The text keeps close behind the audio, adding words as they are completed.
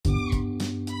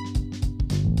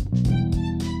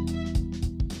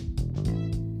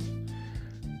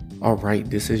All right,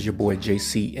 this is your boy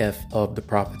JCF of the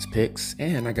Prophet's Picks,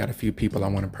 and I got a few people I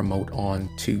want to promote on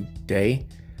today,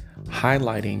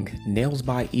 highlighting Nails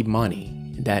by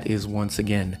Imani. That is once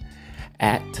again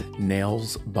at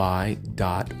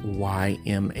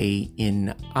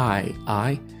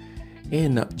nailsby.ymanii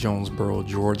in Jonesboro,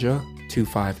 Georgia,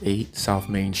 258 South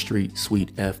Main Street,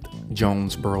 Suite F,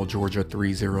 Jonesboro, Georgia,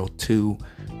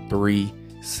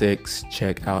 30236.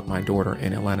 Check out my daughter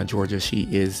in Atlanta, Georgia. She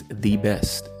is the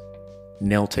best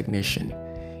nail technician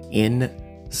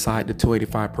inside the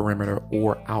 285 perimeter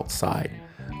or outside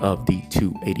of the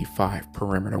 285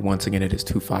 perimeter. Once again, it is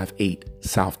 258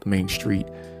 South Main Street,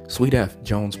 Suite F,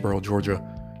 Jonesboro, Georgia,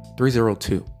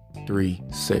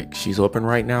 30236. She's open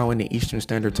right now in the Eastern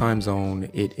Standard Time Zone.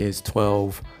 It is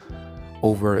 12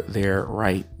 over there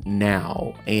right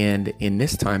now. And in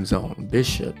this time zone,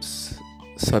 Bishop's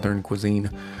Southern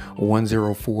Cuisine,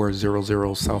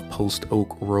 10400 South Post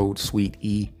Oak Road, Suite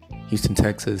E, Houston,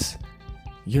 Texas,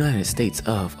 United States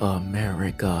of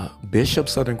America. Bishop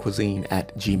Southern Cuisine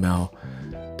at gmail.com.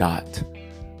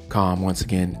 Once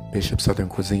again, Bishop Southern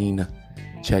Cuisine.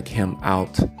 Check him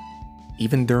out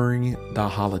even during the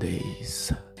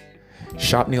holidays.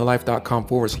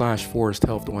 shopneolife.com/Forest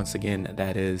Health. Once again,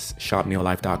 that is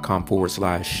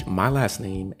shopneolife.com/ my last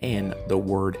name and the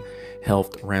word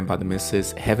health, ran by the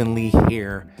Mrs. Heavenly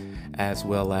Hair, as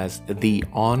well as the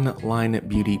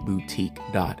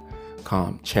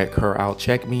onlinebeautyboutique.com. Check her out.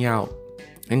 Check me out.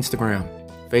 Instagram,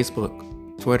 Facebook,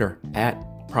 Twitter at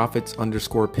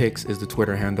Prophets_Picks is the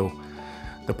Twitter handle.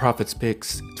 The Prophets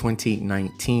Picks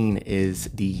 2019 is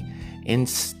the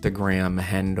Instagram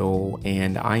handle,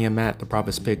 and I am at the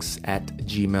Prophets Picks at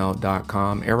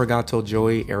gmail.com. Arigato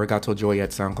Joy at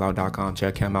soundcloud.com.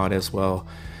 Check him out as well.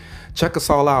 Check us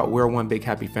all out. We're one big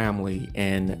happy family,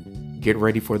 and get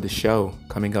ready for the show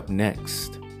coming up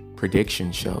next.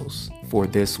 Prediction shows for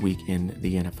this week in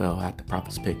the NFL at the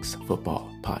Prophets Picks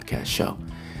Football Podcast Show.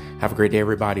 Have a great day,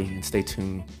 everybody, and stay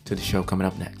tuned to the show coming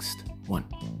up next.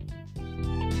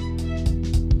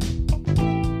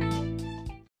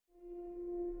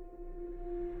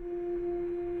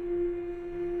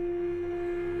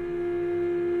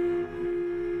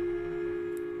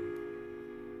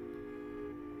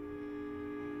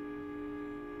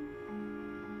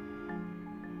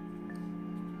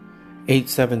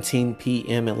 8:17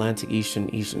 p.m. Atlantic Eastern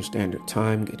Standard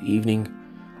Time. Good evening.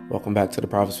 Welcome back to the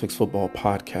Prophets Picks Football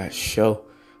Podcast Show.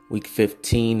 Week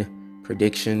 15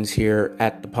 predictions here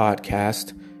at the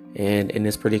podcast. And in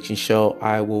this prediction show,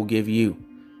 I will give you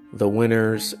the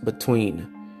winners between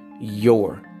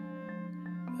your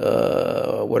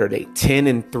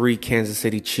 10-3 Kansas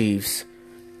City Chiefs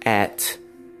at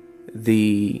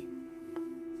the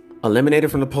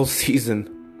eliminated from the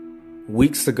postseason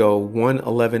weeks ago,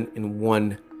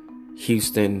 1-11-1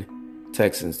 Houston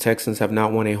Texans. Texans have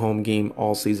not won a home game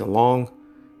all season long,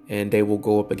 and they will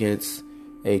go up against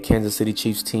a Kansas City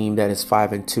Chiefs team that is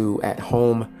 5-2 at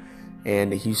home,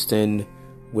 and Houston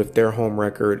with their home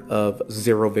record of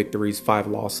 0 victories, 5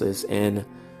 losses, and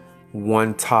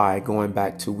 1 tie going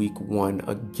back to week 1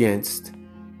 against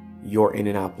your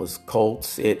Indianapolis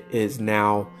Colts. It is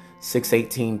now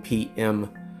 6:18 p.m.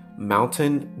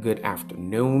 Mountain. Good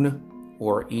afternoon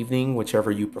or evening,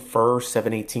 whichever you prefer.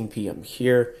 7:18 p.m.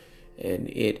 here, and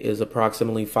it is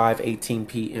approximately 5:18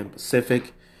 p.m.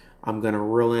 Pacific. I'm going to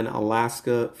reel in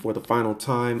Alaska for the final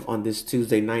time on this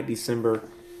Tuesday night, December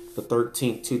the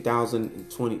 13th,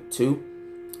 2022,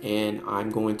 and I'm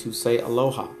going to say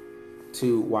aloha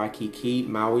to Waikiki,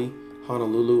 Maui,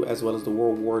 Honolulu, as well as the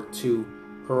World War II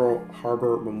Pearl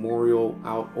Harbor Memorial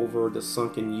out over the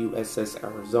sunken USS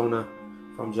Arizona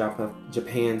from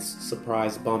Japan's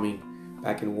surprise bombing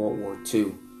back in World War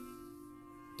II.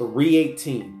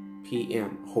 3:18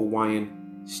 p.m. Hawaiian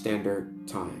Standard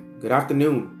Time. Good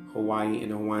afternoon, Hawaii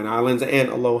and the Hawaiian Islands, and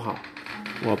aloha.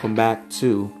 Welcome back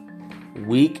to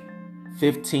Week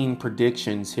 15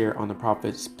 predictions here on the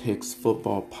Prophets Picks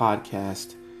Football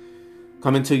Podcast.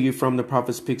 Coming to you from the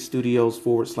Prophets Picks Studios /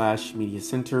 Media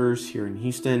Centers here in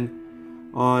Houston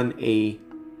on a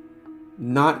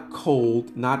not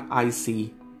cold, not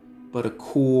icy, but a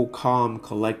cool, calm,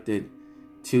 collected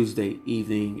Tuesday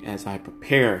evening as I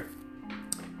prepare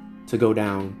to go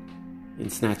down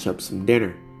and snatch up some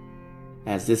dinner,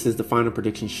 as this is the final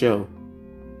prediction show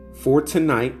for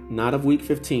tonight, not of week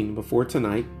 15, but for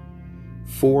tonight.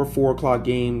 4 o'clock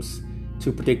games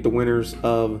to predict the winners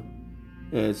of.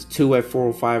 It's 2 at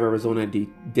 4:05 Arizona at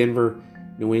Denver,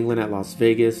 New England at Las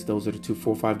Vegas. Those are the 2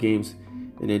 4-5 games.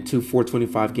 And then 2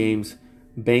 4:25 games.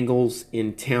 Bengals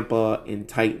in Tampa and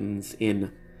Titans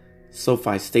in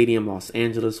SoFi Stadium, Los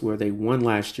Angeles, where they won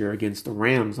last year against the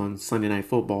Rams on Sunday Night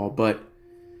Football. But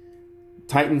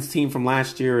Titans team from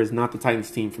last year is not the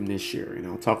Titans team from this year. And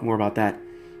I'll talk more about that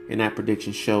in that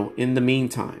prediction show. In the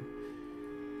meantime,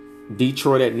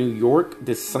 Detroit at New York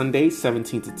this Sunday,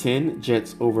 17-10.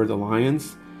 Jets over the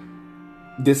Lions.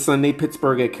 This Sunday,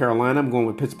 Pittsburgh at Carolina. I'm going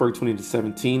with Pittsburgh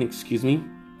 20-17.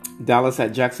 Dallas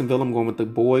at Jacksonville. I'm going with the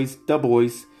boys,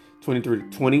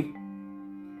 23-20.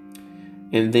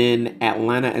 And then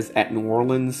Atlanta is at New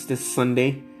Orleans this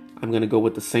Sunday. I'm going to go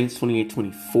with the Saints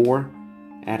 28-24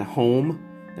 at home.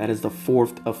 That is the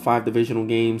fourth of 5 divisional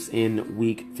games in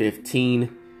Week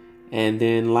 15. And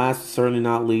then last but certainly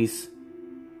not least,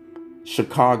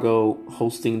 Chicago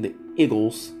hosting the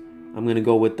Eagles. I'm going to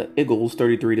go with the Eagles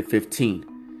 33-15.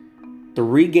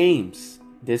 3 games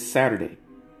this Saturday.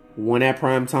 1 at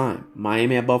prime time.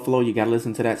 Miami at Buffalo. You got to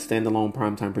listen to that standalone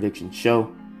primetime prediction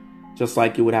show. Just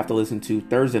like you would have to listen to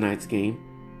Thursday night's game.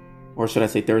 Or should I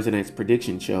say Thursday night's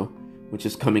prediction show, which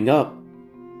is coming up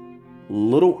a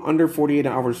little under 48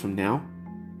 hours from now.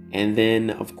 And then,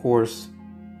 of course,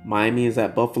 Miami is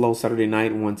at Buffalo Saturday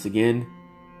night once again.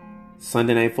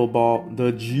 Sunday Night Football,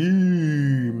 the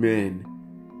G-Men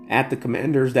at the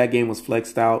Commanders. That game was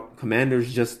flexed out.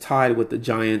 Commanders just tied with the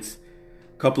Giants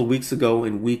a couple of weeks ago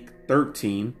in Week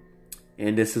 13.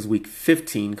 And this is Week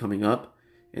 15 coming up.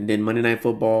 And then Monday Night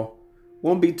Football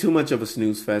won't be too much of a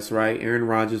snooze fest, right? Aaron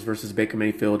Rodgers versus Baker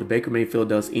Mayfield. If Baker Mayfield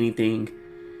does anything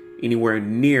anywhere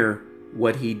near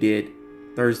what he did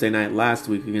Thursday night last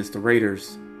week against the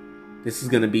Raiders, this is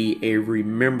going to be a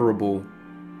rememberable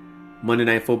Monday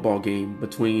Night Football game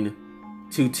between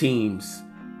 2 teams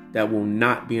that will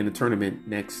not be in the tournament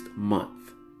next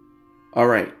month. All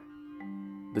right.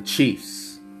 The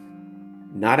Chiefs,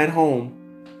 not at home,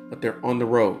 but they're on the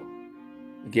road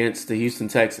against the Houston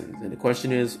Texans. And the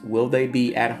question is, will they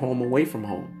be at home away from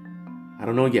home? I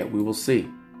don't know yet. We will see.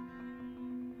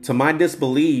 To my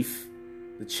disbelief,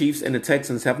 the Chiefs and the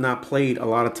Texans have not played a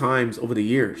lot of times over the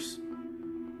years.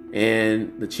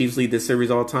 And the Chiefs lead this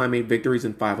series all time, 8 victories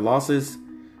and 5 losses,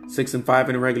 6-5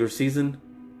 in the regular season.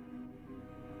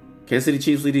 Kansas City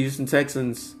Chiefs lead the Houston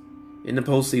Texans in the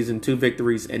postseason, 2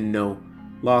 victories and no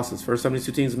losses. First time these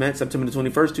 2 teams met, September the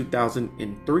 21st,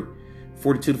 2003.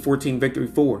 42-14 victory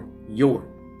for your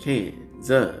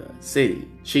Kansas City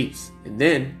Chiefs. And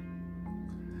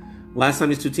then, last time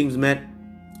these 2 teams met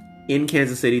in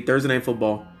Kansas City, Thursday Night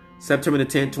Football, September the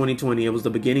 10th, 2020. It was the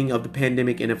beginning of the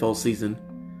pandemic NFL season,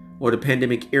 or the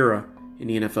pandemic era in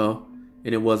the NFL,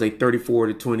 and it was a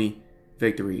 34-20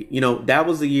 victory. You know, that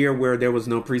was the year where there was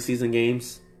no preseason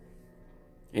games,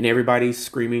 and everybody's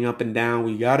screaming up and down,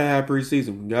 we gotta have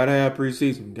preseason, we gotta have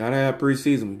preseason, we gotta have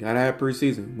preseason, we gotta have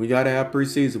preseason, we gotta have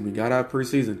preseason, we gotta have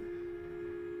preseason.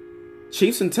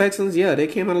 Chiefs and Texans, yeah, they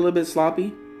came out a little bit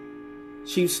sloppy.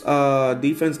 Chiefs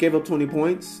defense gave up 20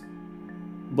 points,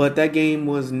 but that game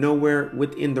was nowhere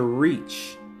within the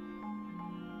reach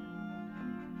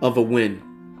of a win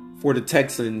for the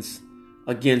Texans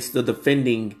against the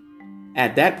defending,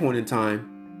 at that point in time,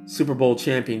 Super Bowl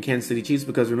champion Kansas City Chiefs,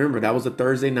 because remember, that was a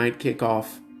Thursday night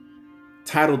kickoff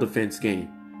title defense game,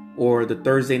 or the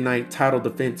Thursday night title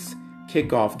defense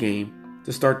kickoff game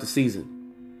to start the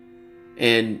season.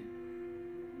 And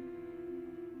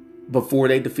before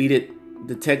they defeated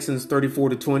the Texans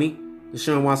 34-20,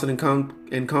 Deshaun Watson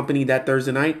and company that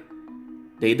Thursday night,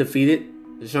 they defeated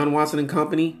Deshaun Watson and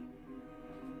company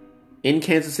in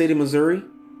Kansas City, Missouri,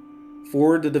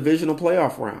 for the divisional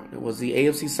playoff round. It was the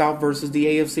AFC South versus the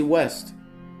AFC West.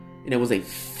 And it was a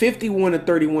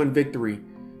 51-31 victory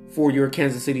for your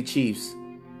Kansas City Chiefs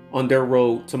on their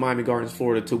road to Miami Gardens,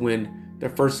 Florida, to win their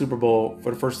first Super Bowl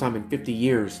for the first time in 50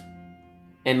 years.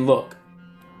 And look,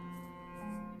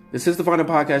 this is the final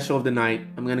podcast show of the night.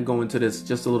 I'm going to go into this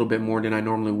just a little bit more than I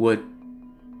normally would.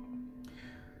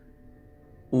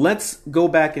 Let's go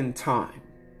back in time.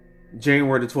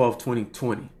 January the 12th,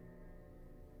 2020.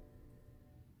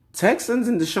 Texans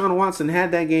and Deshaun Watson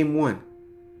had that game won.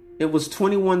 It was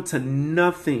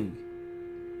 21-0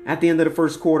 at the end of the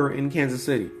first quarter in Kansas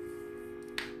City.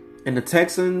 And the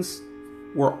Texans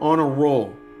were on a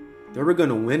roll. They were going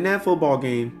to win that football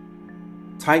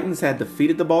game. Titans had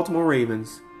defeated the Baltimore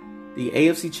Ravens. The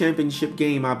AFC Championship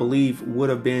game, I believe, would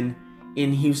have been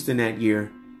in Houston that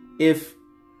year if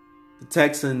the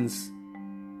Texans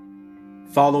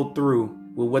followed through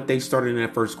with what they started in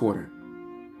that first quarter.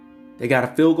 They got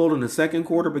a field goal in the second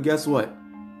quarter, but guess what?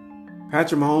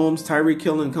 Patrick Mahomes, Tyreek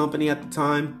Hill and company at the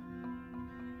time,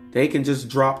 they can just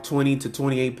drop 20 to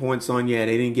 28 points on you at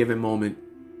any given moment,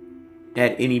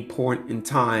 at any point in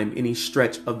time, any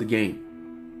stretch of the game.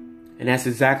 And that's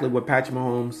exactly what Patrick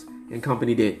Mahomes and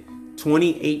company did.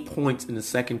 28 points in the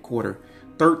second quarter,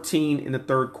 13 in the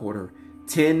third quarter,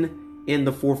 10 in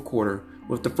the fourth quarter,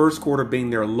 with the first quarter being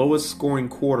their lowest scoring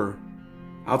quarter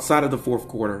outside of the fourth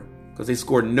quarter because they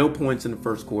scored no points in the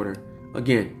first quarter.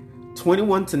 Again,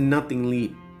 21-0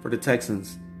 lead for the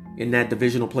Texans in that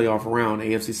divisional playoff round,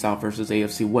 AFC South versus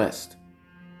AFC West.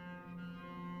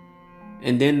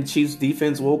 And then the Chiefs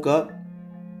defense woke up.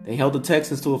 They held the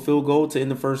Texans to a field goal to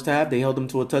end the first half. They held them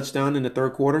to a touchdown in the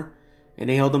third quarter. And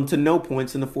they held them to no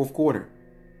points in the fourth quarter.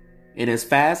 And as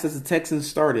fast as the Texans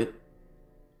started,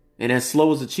 and as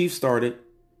slow as the Chiefs started,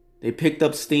 they picked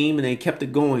up steam and they kept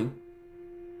it going.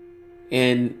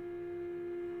 And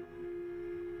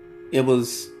it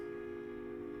was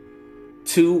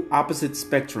two opposite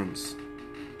spectrums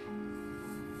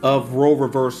of role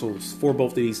reversals for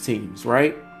both of these teams,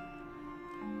 right?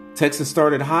 Texans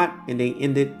started hot and they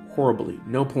ended horribly.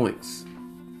 No points.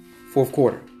 Fourth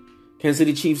quarter. Kansas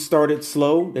City Chiefs started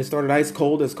slow. They started ice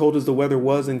cold as the weather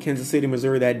was in Kansas City,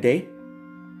 Missouri that day.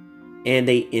 And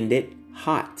they ended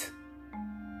hot.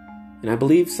 And I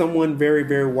believe someone very,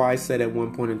 very wise said at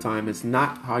one point in time, it's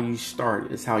not how you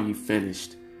start, it's how you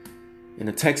finished. And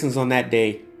the Texans on that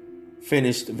day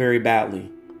finished very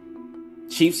badly.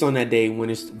 Chiefs on that day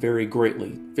finished very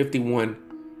greatly,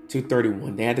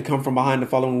 51-31. They had to come from behind the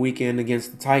following weekend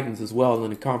against the Titans as well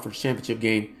in the conference championship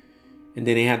game. And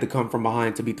then they had to come from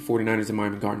behind to beat the 49ers in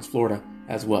Miami Gardens, Florida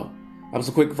as well. That was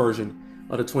a quick version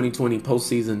of the 2020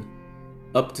 postseason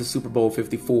up to Super Bowl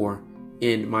 54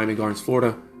 in Miami Gardens,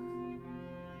 Florida.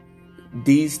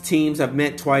 These teams have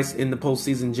met twice in the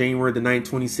postseason. January the 9th,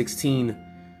 2016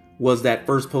 was that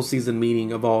first postseason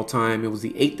meeting of all time. It was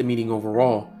the 8th meeting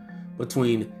overall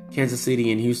between Kansas City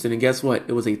and Houston. And guess what?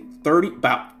 It was a 30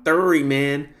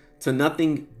 to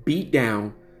nothing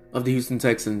beatdown of the Houston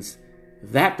Texans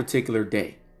that particular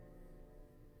day.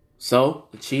 So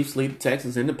the Chiefs lead the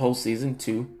Texans in the postseason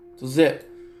 2-0.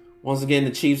 Once again,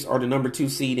 the Chiefs are the number 2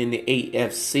 seed in the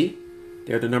AFC.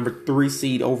 They're the number 3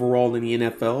 seed overall in the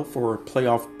NFL for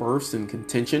playoff berths and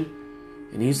contention.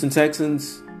 And the Houston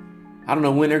Texans, I don't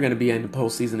know when they're going to be in the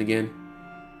postseason again.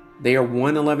 They are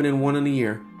 1-11-1 in the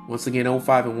year. Once again,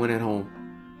 0-5-1 at home.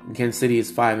 And Kansas City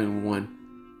is 5-1.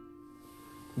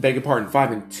 Beg your pardon,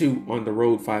 5-2 on the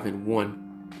road,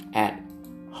 5-1 at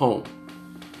home.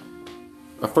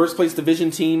 A first place division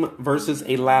team versus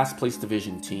a last place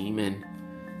division team. And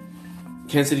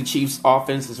Kansas City Chiefs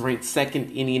offense is ranked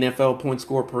second in the NFL point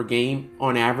score per game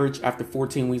on average after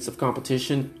 14 weeks of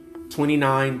competition.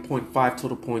 29.5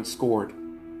 total points scored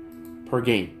per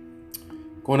game.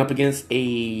 Going up against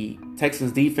a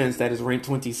Texans defense that is ranked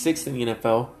 26th in the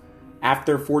NFL.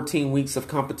 After 14 weeks of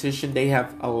competition, they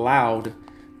have allowed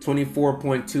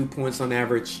 24.2 points on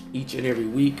average each and every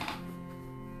week.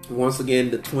 Once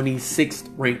again, the 26th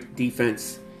ranked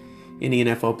defense in the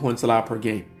NFL points allowed per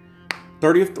game.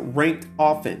 30th ranked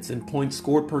offense in points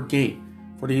scored per game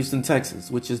for the Houston Texans,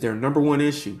 which is their number one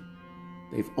issue.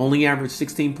 They've only averaged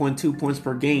 16.2 points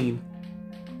per game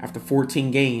after 14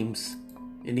 games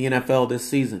in the NFL this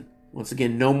season. Once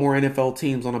again, no more NFL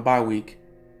teams on a bye week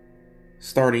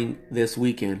starting this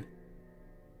weekend.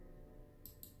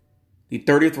 The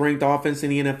 30th ranked offense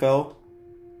in the NFL,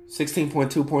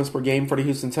 16.2 points per game for the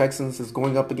Houston Texans, is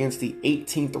going up against the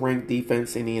 18th ranked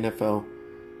defense in the NFL,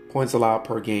 points allowed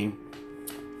per game.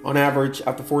 On average,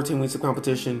 after 14 weeks of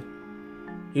competition,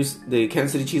 the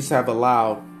Kansas City Chiefs have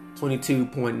allowed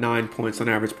 22.9 points on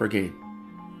average per game.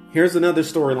 Here's another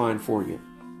storyline for you.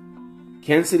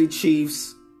 Kansas City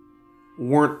Chiefs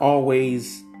weren't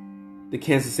always known as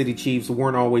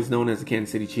the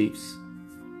Kansas City Chiefs.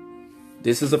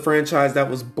 This is a franchise that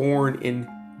was born in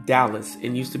Dallas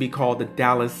and used to be called the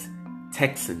Dallas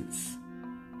Texans.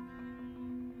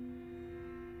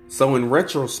 So in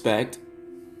retrospect,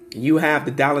 you have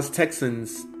the Dallas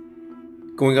Texans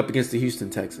going up against the Houston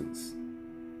Texans.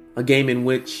 A game in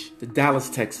which the Dallas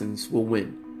Texans will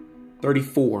win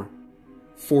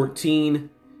 34-14.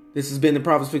 This has been the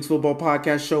Prophets Picks Football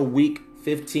Podcast Show, Week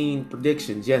 15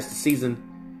 predictions. Yes, the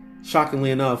season,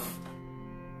 shockingly enough,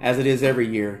 as it is every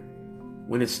year,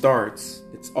 when it starts,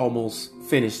 it's almost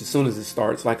finished as soon as it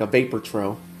starts, like a vapor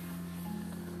trail.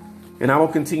 And I will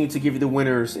continue to give you the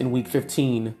winners in Week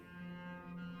 15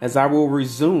 as I will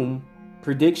resume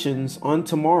predictions on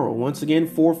tomorrow. Once again,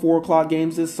 4 o'clock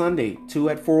games this Sunday. 2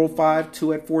 at 4:05,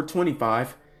 2 at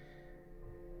 4:25.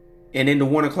 And in the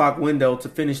 1 o'clock window to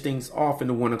finish things off in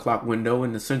the 1 o'clock window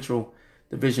in the Central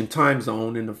Division time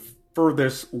zone in the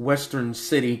furthest western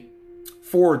city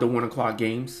for the 1 o'clock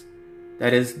games.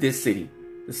 That is this city,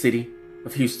 the city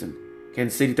of Houston.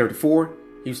 Kansas City 34,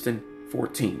 Houston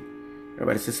 14.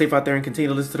 Everybody stay safe out there and continue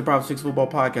to listen to the Prophets Picks Football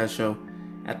Podcast Show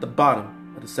at the bottom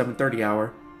of the 7:30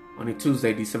 hour on a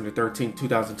Tuesday, December 13th,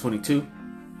 2022.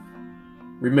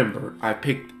 Remember, I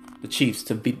picked the Chiefs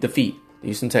to defeat the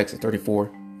Houston Texans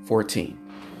 34-14.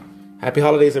 Happy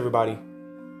holidays, everybody.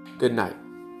 Good night.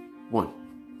 1.